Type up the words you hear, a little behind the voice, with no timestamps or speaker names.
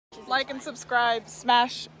like and subscribe.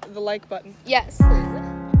 Smash the like button. Yes.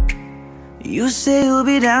 You say you'll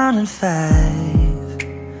be down in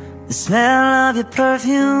 5. The smell of your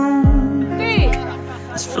perfume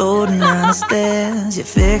is floating down the stairs. You're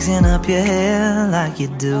fixing up your hair like you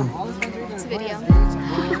do. It's a video.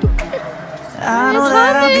 I know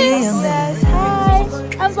that I'll be a mess. Hi,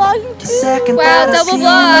 I'm vlogging too. Second, wow, double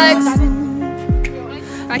vlogs.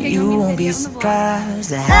 You won't be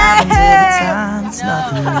surprised. It happens every time. It's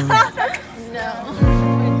nothing new. No.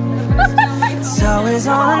 It's always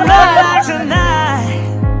on the night tonight.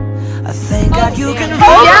 I thank God you can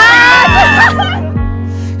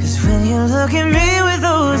Cause when you look at me with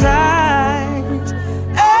those eyes,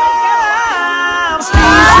 I'm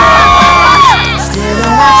speechless. Staring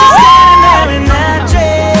at you standing there in that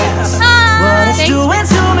dress. What it's doing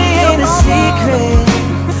to me ain't a secret.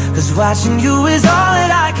 Cause watching you is all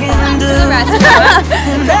that I can do.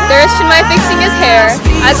 There's Shinmai fixing his hair,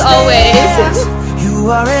 as always.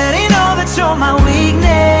 You already know that you're my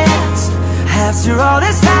weakness. After all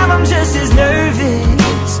this time I'm just as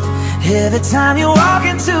nervous every time you walk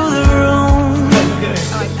into the room.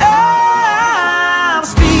 I'm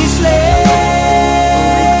speechless.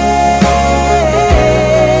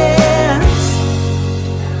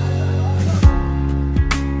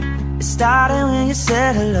 It started when you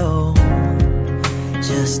said hello.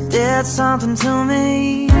 Just did something to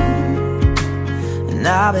me. And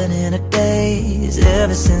I've been in a daze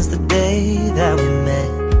ever since the day that we met.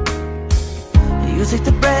 You take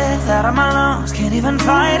the breath out of my lungs, can't even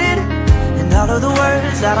fight it. And all of the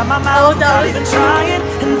words out of my mouth, not even trying.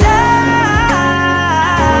 And I'm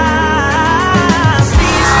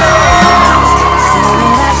speechless.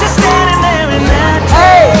 Staring at you standing there in that dress.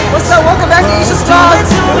 Hey, what's up? Welcome back to Asia's Prom.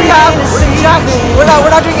 We have Jack. We're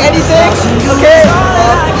not doing anything. Okay.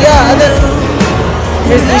 Yeah, and then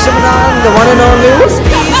here's Isha Manan, the one and only.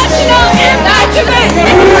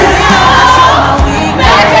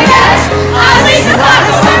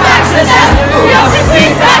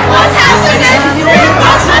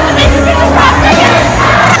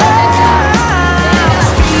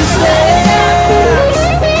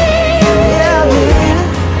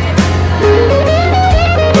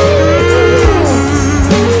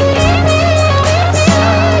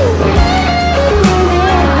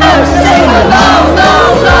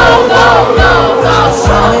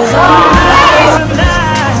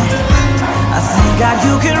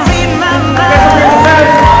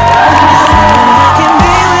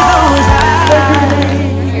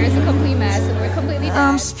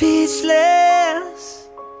 I'm speechless.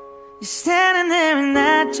 You're standing there in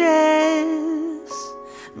that dress.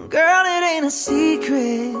 Girl, it ain't a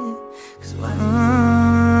secret. 'Cause